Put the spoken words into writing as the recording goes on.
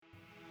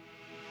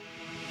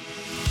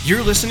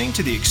You're listening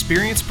to the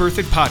Experience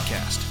Berthoud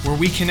podcast, where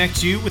we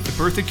connect you with the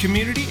Berthoud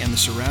community and the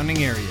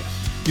surrounding area.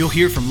 You'll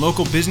hear from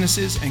local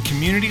businesses and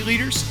community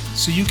leaders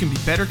so you can be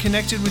better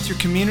connected with your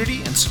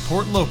community and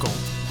support local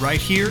right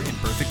here in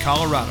Berthoud,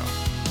 Colorado.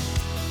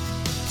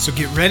 So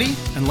get ready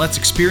and let's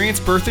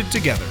experience Berthoud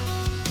together.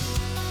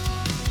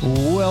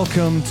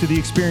 Welcome to the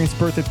Experience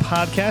Berthoud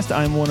podcast.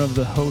 I'm one of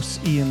the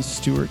hosts, Ian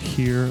Stewart,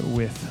 here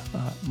with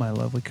my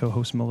lovely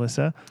co-host,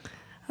 Melissa.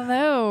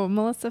 Hello,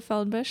 Melissa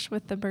Feldbush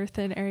with the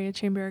Berthoud Area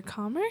Chamber of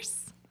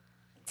Commerce.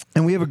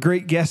 And we have a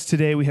great guest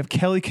today. We have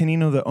Kelly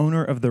Canino, the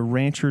owner of The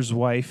Rancher's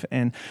Wife.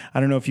 And I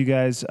don't know if you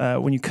guys,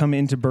 when you come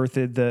into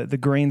Berthoud, the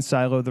grain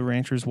silo The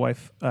Rancher's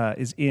Wife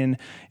is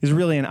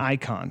really an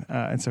icon.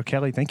 And so,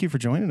 Kelly, thank you for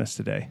joining us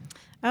today.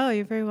 Oh,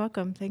 you're very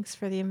welcome. Thanks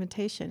for the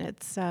invitation.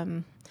 It's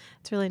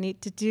really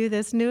neat to do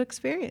this new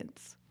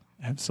experience.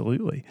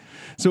 Absolutely.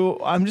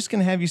 So I'm just going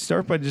to have you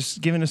start by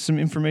just giving us some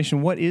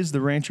information. What is The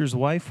Rancher's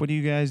Wife? What do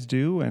you guys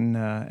do?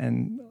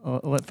 And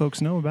let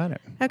folks know about it.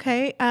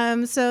 Okay.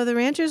 So The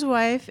Rancher's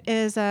Wife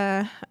is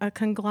a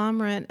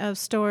conglomerate of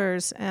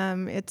stores.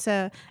 It's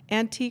a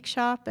antique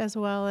shop as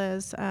well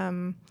as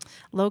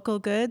local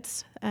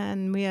goods.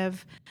 And we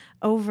have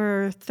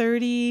over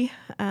 30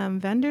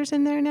 vendors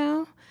in there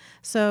now.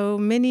 So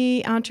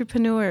many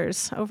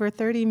entrepreneurs, over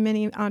 30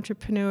 mini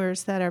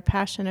entrepreneurs that are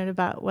passionate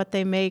about what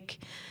they make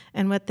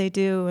and what they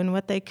do and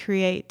what they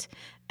create.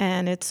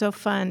 And it's so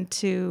fun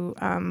to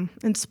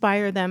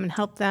inspire them and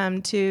help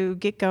them to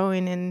get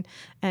going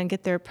and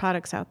get their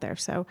products out there.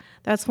 So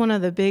that's one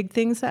of the big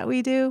things that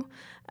we do.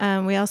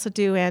 We also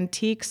do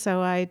antiques,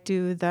 so I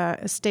do the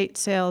estate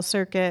sale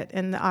circuit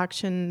and the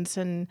auctions,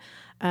 and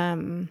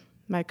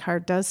my car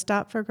does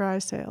stop for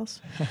garage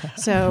sales.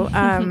 So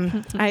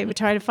I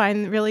try to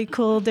find really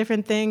cool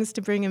different things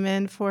to bring them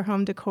in for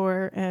home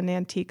decor and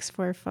antiques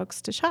for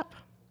folks to shop.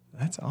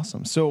 That's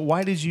awesome. So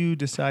why did you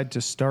decide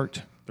to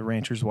start The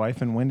Rancher's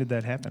Wife, and when did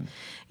that happen?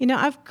 You know,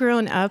 I've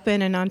grown up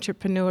in an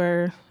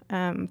entrepreneur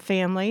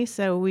family.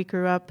 So we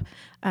grew up,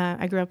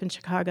 I grew up in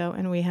Chicago,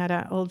 and we had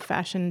an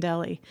old-fashioned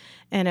deli,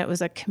 and it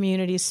was a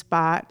community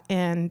spot,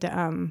 and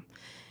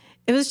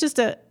it was just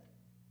a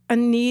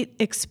neat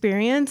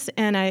experience,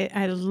 and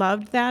I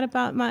loved that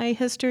about my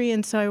history,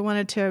 and so I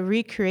wanted to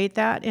recreate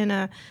that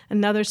in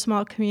another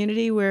small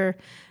community where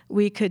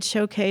we could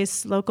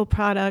showcase local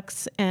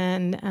products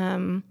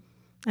and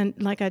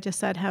like I just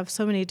said, have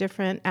so many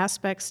different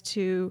aspects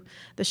to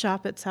the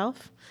shop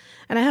itself.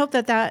 And I hope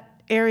that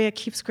area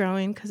keeps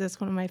growing, because it's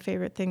one of my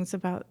favorite things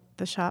about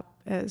the shop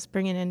is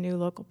bringing in new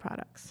local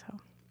products. So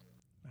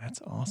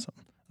that's awesome.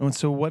 And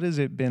so what has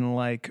it been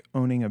like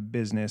owning a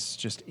business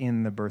just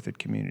in the Berthoud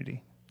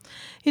community?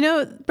 You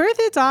know,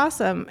 Berthoud's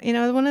awesome. You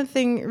know, one of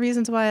the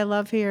reasons why I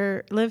live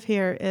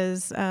here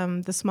is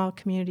the small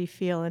community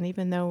feel. And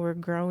even though we're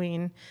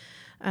growing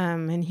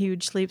in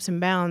huge leaps and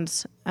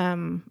bounds,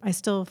 I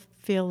still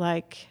feel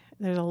like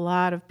there's a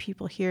lot of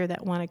people here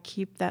that want to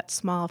keep that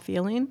small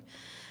feeling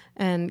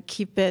and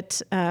keep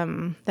it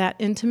that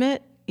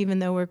intimate. Even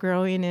though we're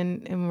growing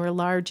and we're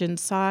large in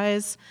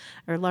size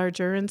or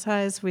larger in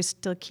size, we're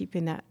still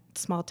keeping that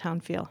small town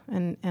feel,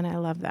 and I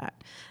love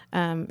that.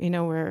 You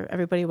know, where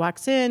everybody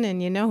walks in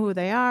and you know who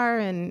they are,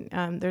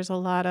 and there's a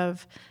lot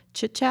of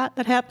chit chat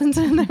that happens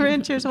in The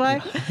Rancher's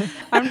Wife.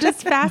 I'm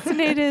just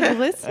fascinated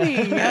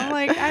listening. I'm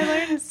like, I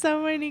learned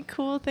so many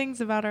cool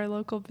things about our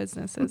local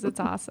businesses. It's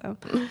awesome.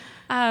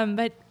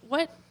 But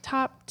what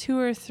top 2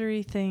 or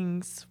 3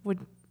 things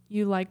would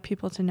you like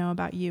people to know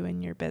about you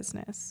and your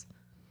business?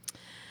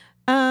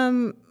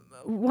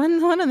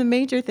 One of the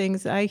major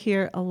things I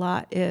hear a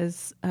lot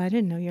is, I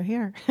didn't know you're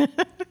here.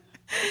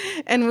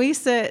 And we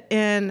sit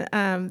in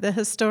the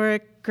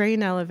historic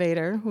grain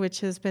elevator, which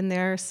has been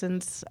there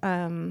since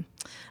the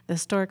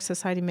Historic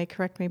Society may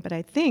correct me, but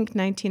I think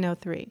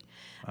 1903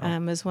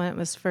 is when it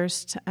was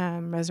first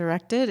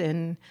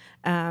resurrected.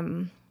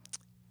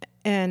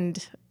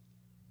 And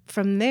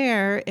from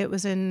there, it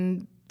was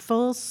in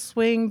full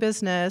swing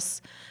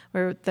business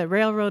where the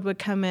railroad would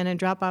come in and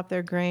drop off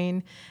their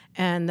grain,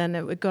 and then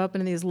it would go up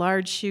into these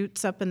large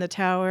chutes up in the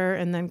tower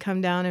and then come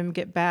down and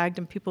get bagged,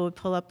 and people would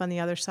pull up on the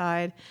other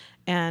side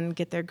and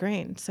get their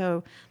grain.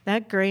 So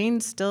that grain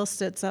still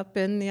sits up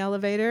in the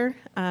elevator,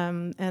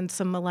 and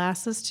some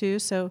molasses too.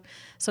 So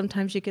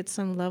sometimes you get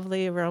some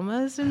lovely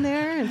aromas in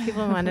there, and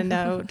people want to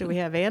know, do we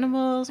have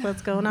animals?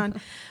 What's going on?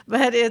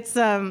 But it's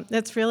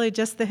really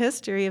just the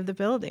history of the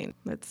building.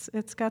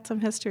 It's got some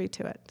history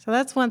to it. So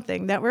that's one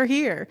thing, that we're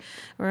here.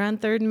 We're on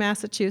 3rd in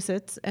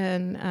Massachusetts,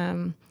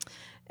 and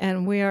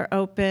we are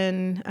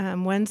open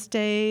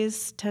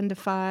Wednesdays 10 to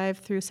 5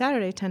 through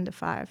Saturday 10 to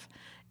 5.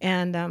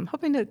 And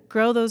hoping to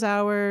grow those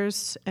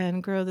hours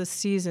and grow the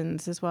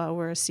seasons as well.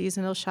 We're a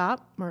seasonal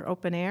shop. We're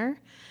open air.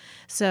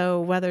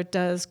 So weather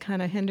does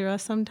kind of hinder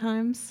us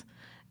sometimes.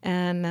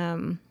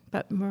 And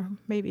but we're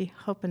maybe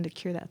hoping to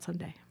cure that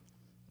someday.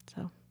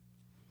 So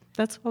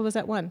what was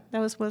that one?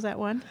 Was that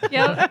one?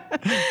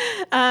 Yep.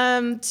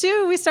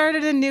 2, we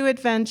started a new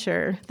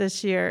adventure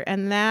this year,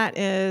 and that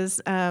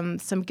is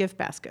some gift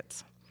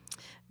baskets.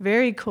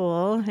 very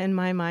cool in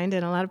my mind,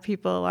 and a lot of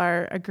people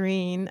are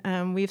agreeing,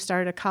 we've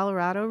started a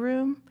Colorado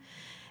room.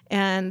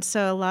 And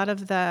so a lot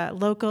of the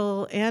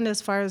local and as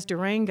far as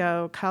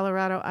Durango,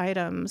 Colorado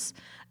items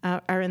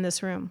are in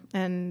this room.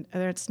 And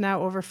it's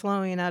now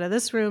overflowing out of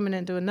this room and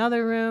into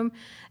another room.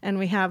 And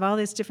we have all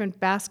these different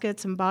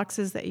baskets and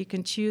boxes that you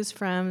can choose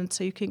from.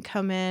 So you can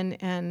come in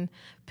and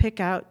pick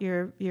out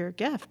your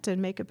gift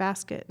and make a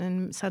basket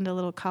and send a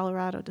little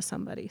Colorado to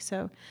somebody.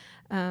 So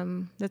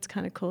that's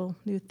kind of cool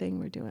new thing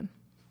we're doing.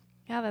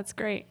 Yeah, that's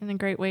great, and a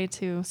great way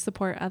to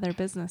support other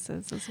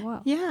businesses as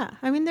well. Yeah,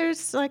 I mean,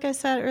 there's, like I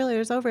said earlier,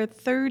 there's over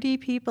 30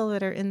 people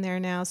that are in there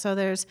now. So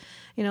there's,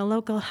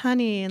 local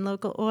honey and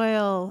local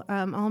oil,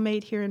 all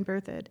made here in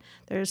Berthoud.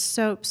 There's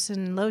soaps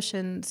and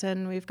lotions,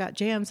 and we've got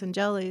jams and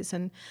jellies,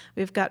 and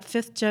we've got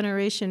 5th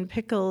generation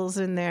pickles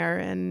in there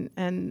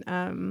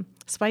and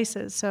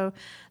spices. So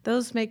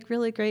those make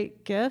really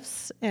great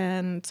gifts.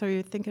 And so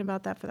you're thinking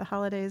about that for the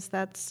holidays.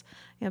 That's,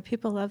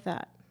 people love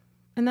that.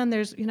 And then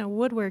there's,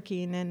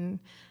 woodworking, and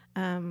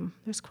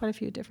there's quite a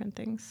few different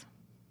things.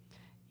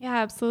 Yeah,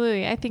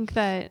 absolutely. I think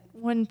that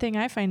one thing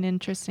I find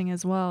interesting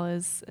as well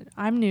is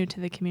I'm new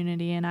to the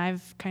community, and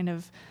I've kind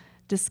of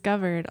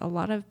discovered a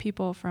lot of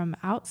people from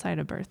outside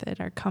of Berthoud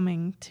are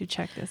coming to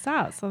check this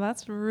out. So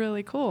that's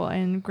really cool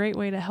and a great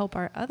way to help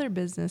our other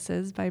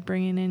businesses by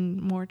bringing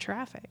in more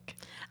traffic.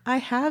 I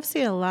have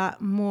seen a lot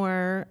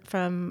more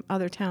from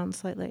other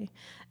towns lately.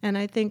 And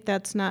I think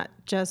that's not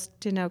just,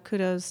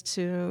 kudos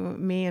to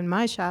me and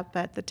my shop,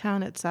 but the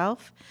town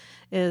itself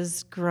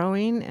is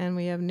growing, and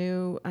we have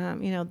new,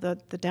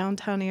 the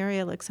downtown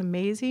area looks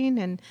amazing,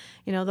 and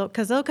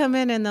because they'll come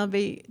in and they'll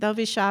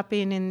be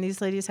shopping, and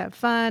these ladies have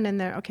fun,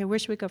 and they're okay. Where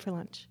should we go for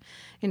lunch?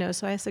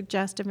 So I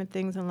suggest different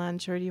things in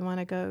lunch, or do you want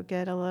to go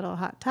get a little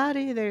hot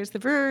toddy? There's the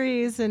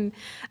breweries, and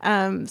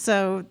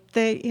so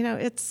they,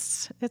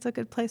 it's a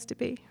good place to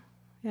be.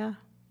 Yeah.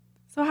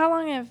 So how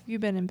long have you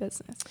been in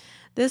business?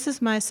 This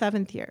is my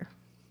 7th year.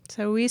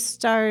 So we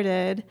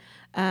started,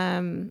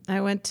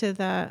 I went to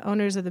the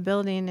owners of the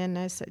building and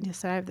I said,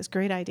 I have this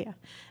great idea.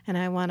 And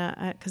I want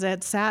to, because it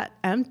had sat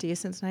empty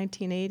since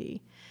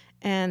 1980.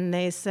 And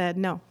they said,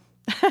 no.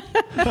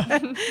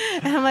 And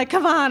I'm like,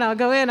 come on, I'll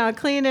go in, I'll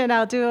clean it,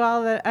 I'll do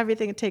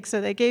everything it takes.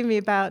 So they gave me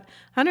about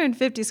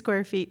 150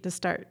 square feet to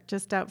start,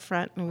 just out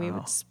front. And we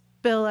would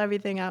spill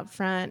everything out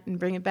front and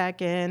bring it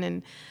back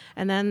in.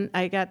 And then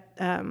I got,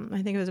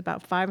 I think it was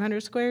about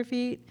 500 square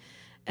feet.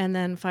 And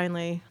then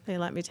finally, they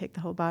let me take the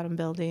whole bottom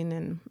building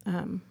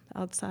and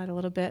outside a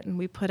little bit. And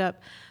we put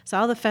up, so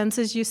all the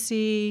fences you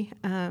see,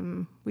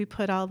 we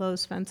put all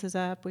those fences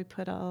up. We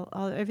put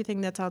all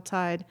everything that's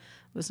outside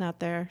was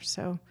not there.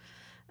 So,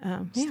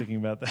 Thinking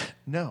about that.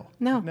 No.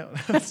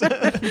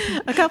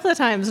 A couple of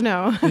times,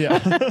 no. Yeah.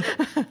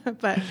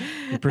 But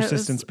the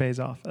persistence pays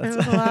off. It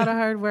was a lot of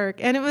hard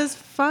work. And it was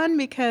fun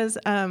because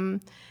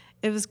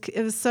it was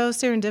so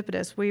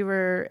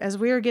serendipitous. As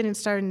we were getting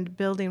started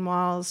building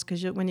walls,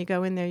 because when you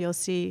go in there, you'll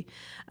see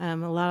a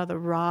lot of the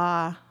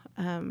raw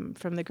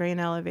from the grain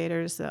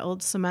elevators, the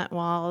old cement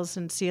walls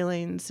and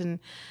ceilings, and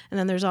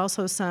then there's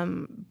also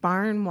some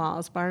barn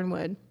walls,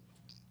 barnwood,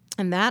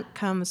 and that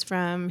comes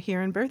from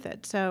here in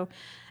Berthoud. So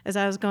as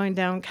I was going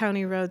down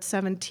County Road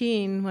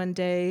 17 one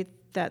day,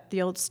 that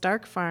the old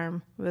Stark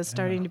farm was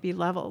starting to be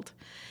leveled.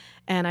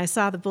 And I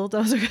saw the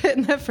bulldozer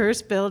hitting the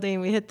first building.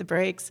 We hit the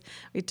brakes.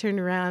 We turned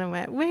around and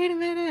went, wait a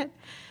minute.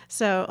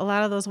 So a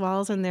lot of those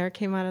walls in there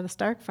came out of the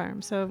Stark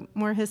farm. So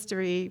more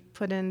history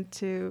put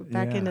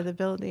back into the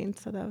building.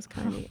 So that was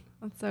kind of neat.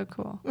 That's so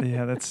cool.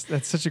 Yeah, that's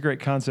such a great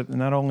concept. And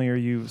not only are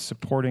you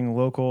supporting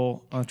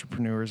local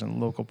entrepreneurs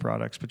and local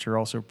products, but you're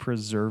also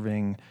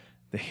preserving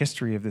the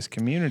history of this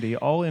community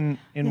all in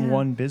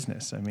one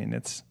business. I mean,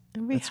 that's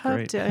hope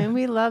great. to. And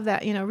we love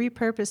that.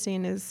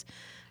 Repurposing is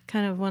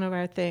kind of one of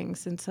our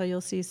things. And so you'll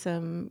see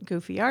some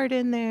goofy art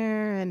in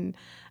there and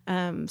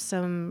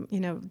some,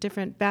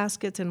 different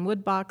baskets and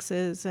wood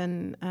boxes.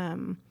 And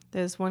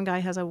there's one guy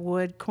has a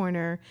wood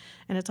corner,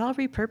 and it's all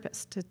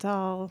repurposed. It's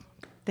all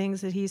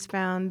things that he's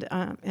found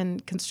in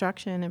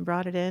construction and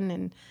brought it in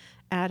and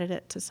added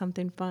it to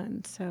something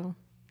fun. So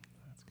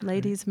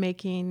ladies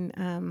making,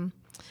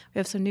 we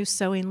have some new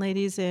sewing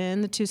ladies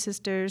in. The two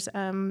sisters,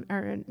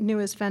 our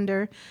newest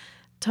vendor,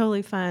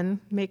 totally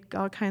fun, make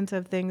all kinds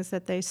of things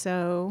that they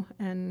sew.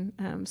 And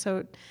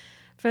so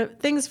for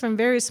things from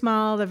very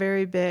small to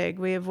very big.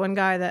 We have one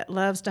guy that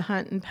loves to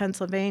hunt in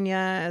Pennsylvania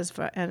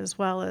as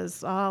well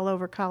as all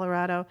over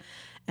Colorado.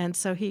 And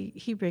so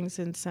he brings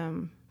in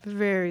some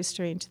very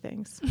strange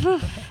things.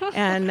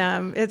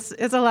 And it's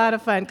a lot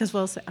of fun because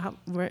we'll say,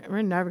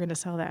 we're never going to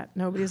sell that.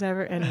 Nobody's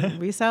ever, and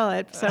we sell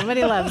it.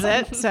 Somebody loves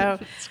it. So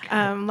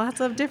lots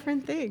of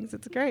different things.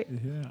 It's great.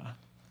 Yeah.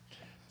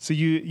 So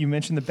you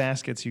mentioned the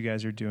baskets you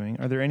guys are doing.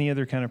 Are there any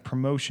other kind of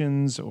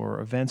promotions or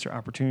events or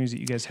opportunities that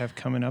you guys have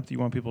coming up that you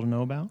want people to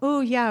know about?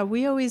 Oh, yeah.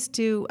 We always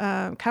do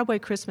Cowboy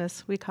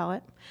Christmas, we call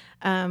it.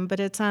 But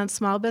it's on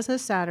Small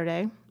Business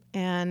Saturday.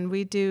 And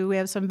we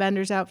have some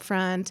vendors out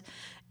front.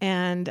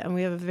 And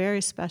we have a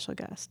very special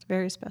guest,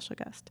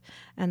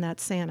 and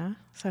that's Santa.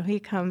 So he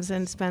comes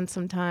and spends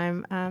some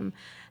time.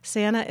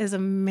 Santa is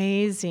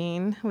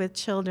amazing with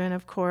children,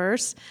 of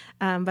course,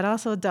 but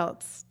also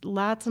adults.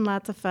 Lots and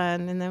lots of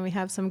fun. And then we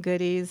have some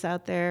goodies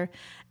out there,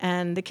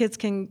 and the kids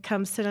can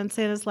come sit on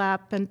Santa's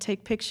lap and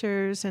take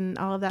pictures, and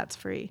all of that's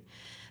free.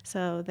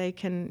 So they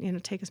can,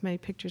 take as many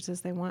pictures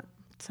as they want.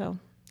 So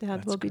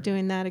we'll be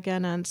doing that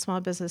again on Small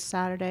Business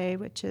Saturday,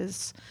 which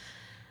is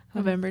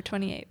November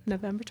 28th.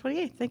 November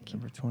 28th. Thank you.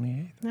 November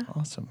 28th. Yeah.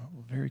 Awesome.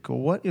 Well, very cool.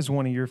 What is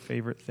one of your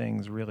favorite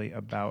things really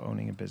about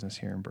owning a business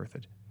here in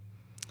Berthoud?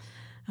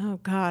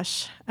 Oh,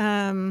 gosh.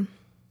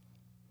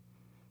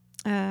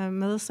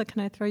 Melissa,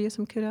 can I throw you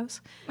some kudos?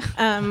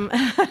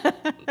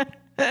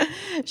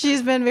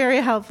 She's been very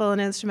helpful and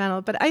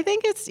instrumental. But I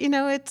think it's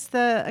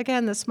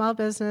the small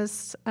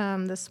business,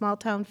 the small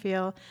town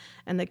feel,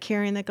 and the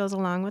caring that goes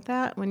along with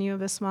that. When you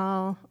have a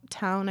small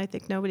town, I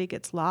think nobody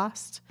gets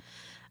lost.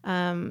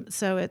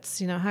 So it's,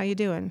 how you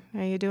doing?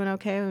 Are you doing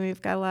okay?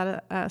 We've got a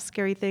lot of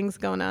scary things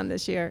going on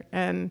this year.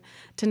 And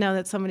to know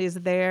that somebody's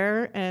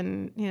there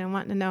and,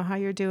 wanting to know how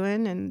you're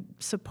doing and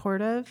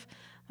supportive,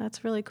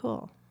 that's really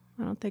cool.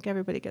 I don't think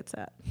everybody gets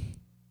that. So.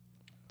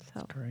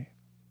 That's great.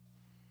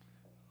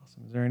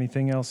 Awesome. Is there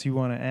anything else you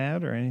want to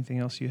add or anything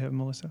else you have,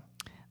 Melissa?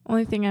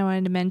 Only thing I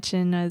wanted to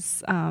mention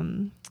is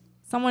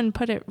someone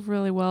put it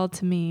really well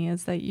to me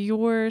is that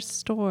your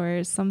store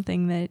is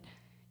something that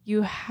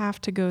you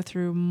have to go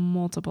through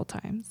multiple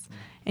times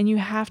and you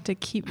have to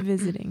keep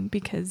visiting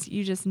because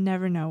you just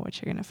never know what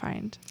you're going to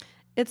find.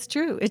 It's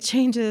true. It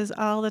changes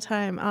all the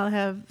time. I'll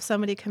have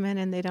somebody come in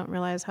and they don't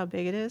realize how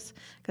big it is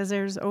because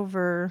there's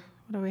over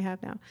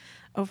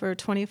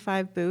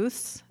 25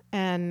 booths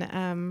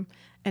and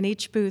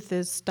each booth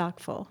is stock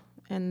full.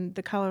 And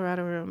the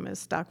Colorado room is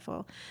stock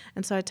full.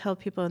 And so I tell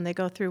people, and they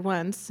go through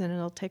once, and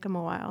it'll take them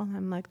a while.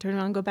 I'm like, turn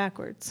around and go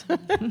backwards.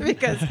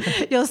 Because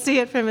you'll see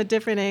it from a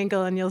different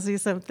angle, and you'll see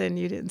something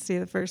you didn't see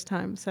the first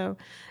time. So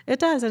it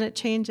does, and it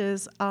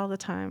changes all the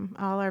time.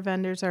 All our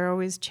vendors are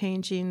always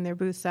changing their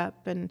booths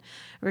up, and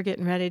we're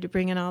getting ready to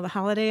bring in all the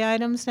holiday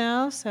items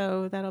now.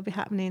 So that'll be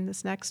happening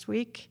this next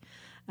week.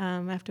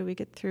 After we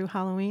get through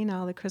Halloween,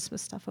 all the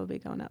Christmas stuff will be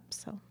going up.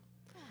 So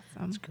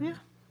That's great. Yeah.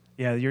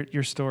 Yeah,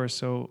 your store is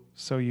so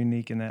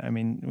unique in that. I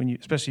mean, when you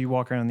especially you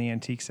walk around the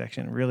antique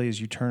section, really as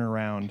you turn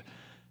around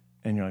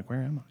and you're like,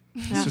 where am I?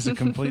 This is a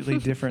completely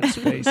different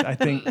space. I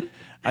think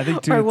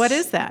too, or what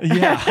is that?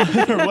 Yeah,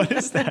 or what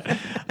is that?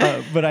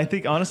 But I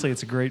think honestly,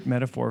 it's a great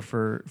metaphor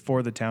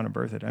for the town of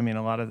Berthoud. I mean,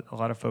 a lot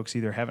of folks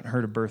either haven't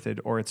heard of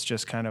Berthoud or it's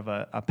just kind of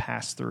a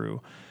pass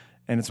through.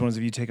 And it's one of those,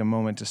 if you take a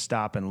moment to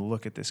stop and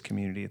look at this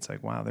community, it's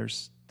like, wow,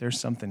 there's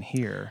something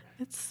here.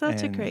 It's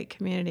such a great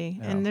community,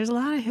 and there's a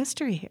lot of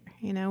history here.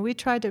 We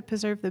tried to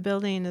preserve the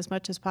building as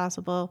much as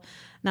possible,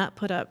 not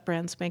put up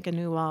brand spanking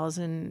new walls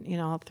and,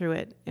 all through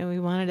it. And we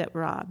wanted it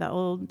raw. The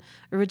old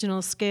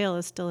original scale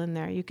is still in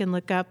there. You can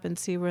look up and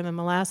see where the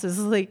molasses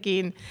is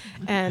leaking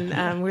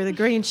and where the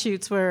grain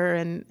chutes were,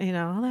 and,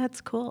 all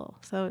that's cool.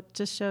 So it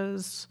just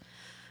shows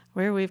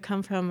where we've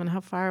come from and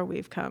how far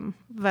we've come.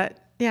 But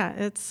yeah,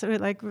 it's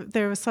like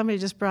there was somebody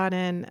just brought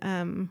in,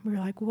 we were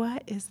like,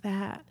 what is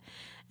that?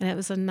 And it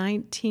was a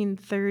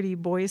 1930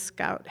 Boy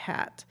Scout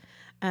hat,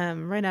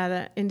 right out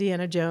of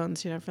Indiana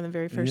Jones, from the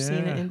very first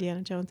scene of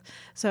Indiana Jones.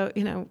 So,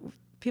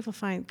 people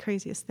find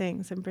craziest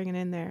things and bring it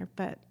in there,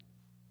 but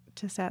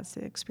just adds to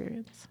the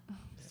experience.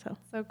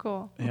 So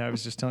cool. Yeah, I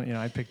was just telling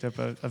I picked up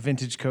a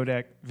vintage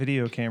Kodak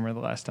video camera the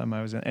last time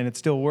I was in, and it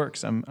still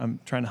works. I'm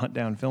trying to hunt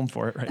down film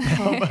for it right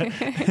now. But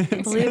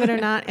believe it or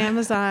not,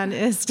 Amazon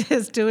is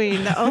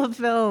doing the old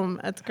film.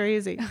 That's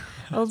crazy.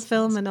 Old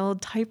film and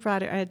old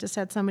typewriter. I just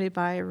had somebody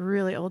buy a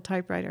really old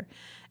typewriter,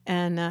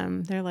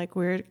 and they're like,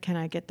 "Where can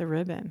I get the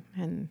ribbon?"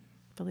 And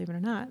believe it or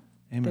not,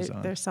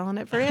 Amazon. They're selling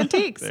it for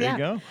antiques. There you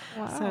go.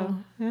 Wow. So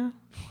yeah.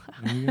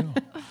 There you go.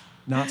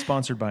 Not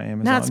sponsored by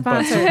Amazon. Not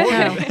sponsored.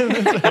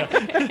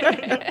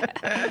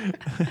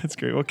 That's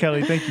great. Well,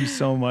 Kelly, thank you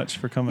so much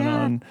for coming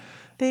on.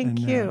 Thank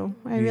you.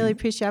 I really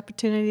appreciate the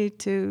opportunity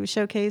to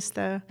showcase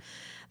the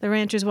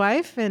rancher's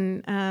wife.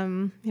 And,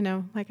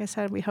 like I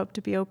said, we hope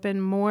to be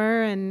open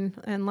more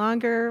and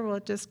longer.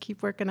 We'll just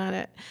keep working on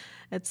it.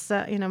 It's,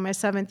 my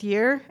 7th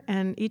year,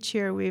 and each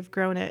year we've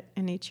grown it,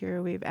 and each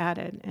year we've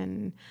added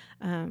and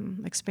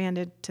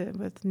expanded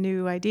with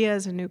new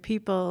ideas and new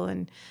people.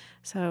 And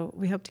so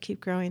we hope to keep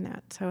growing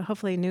that. So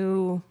hopefully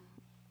new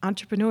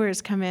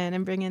entrepreneurs come in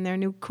and bring in their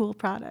new cool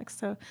products.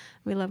 So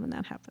we love when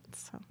that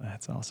happens. So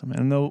that's awesome.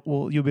 And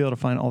you'll be able to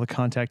find all the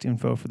contact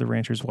info for the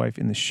Rancher's Wife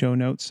in the show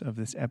notes of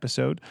this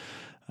episode.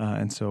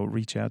 And so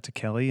reach out to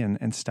Kelly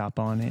and stop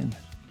on in.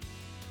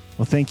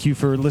 Well, thank you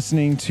for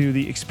listening to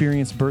the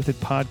Experience Berthoud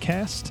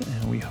podcast,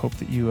 and we hope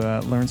that you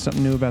learned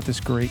something new about this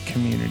great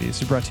community.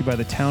 This is brought to you by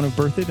the Town of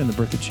Berthoud and the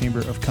Berthoud Chamber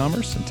of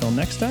Commerce. Until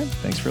next time,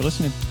 thanks for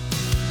listening.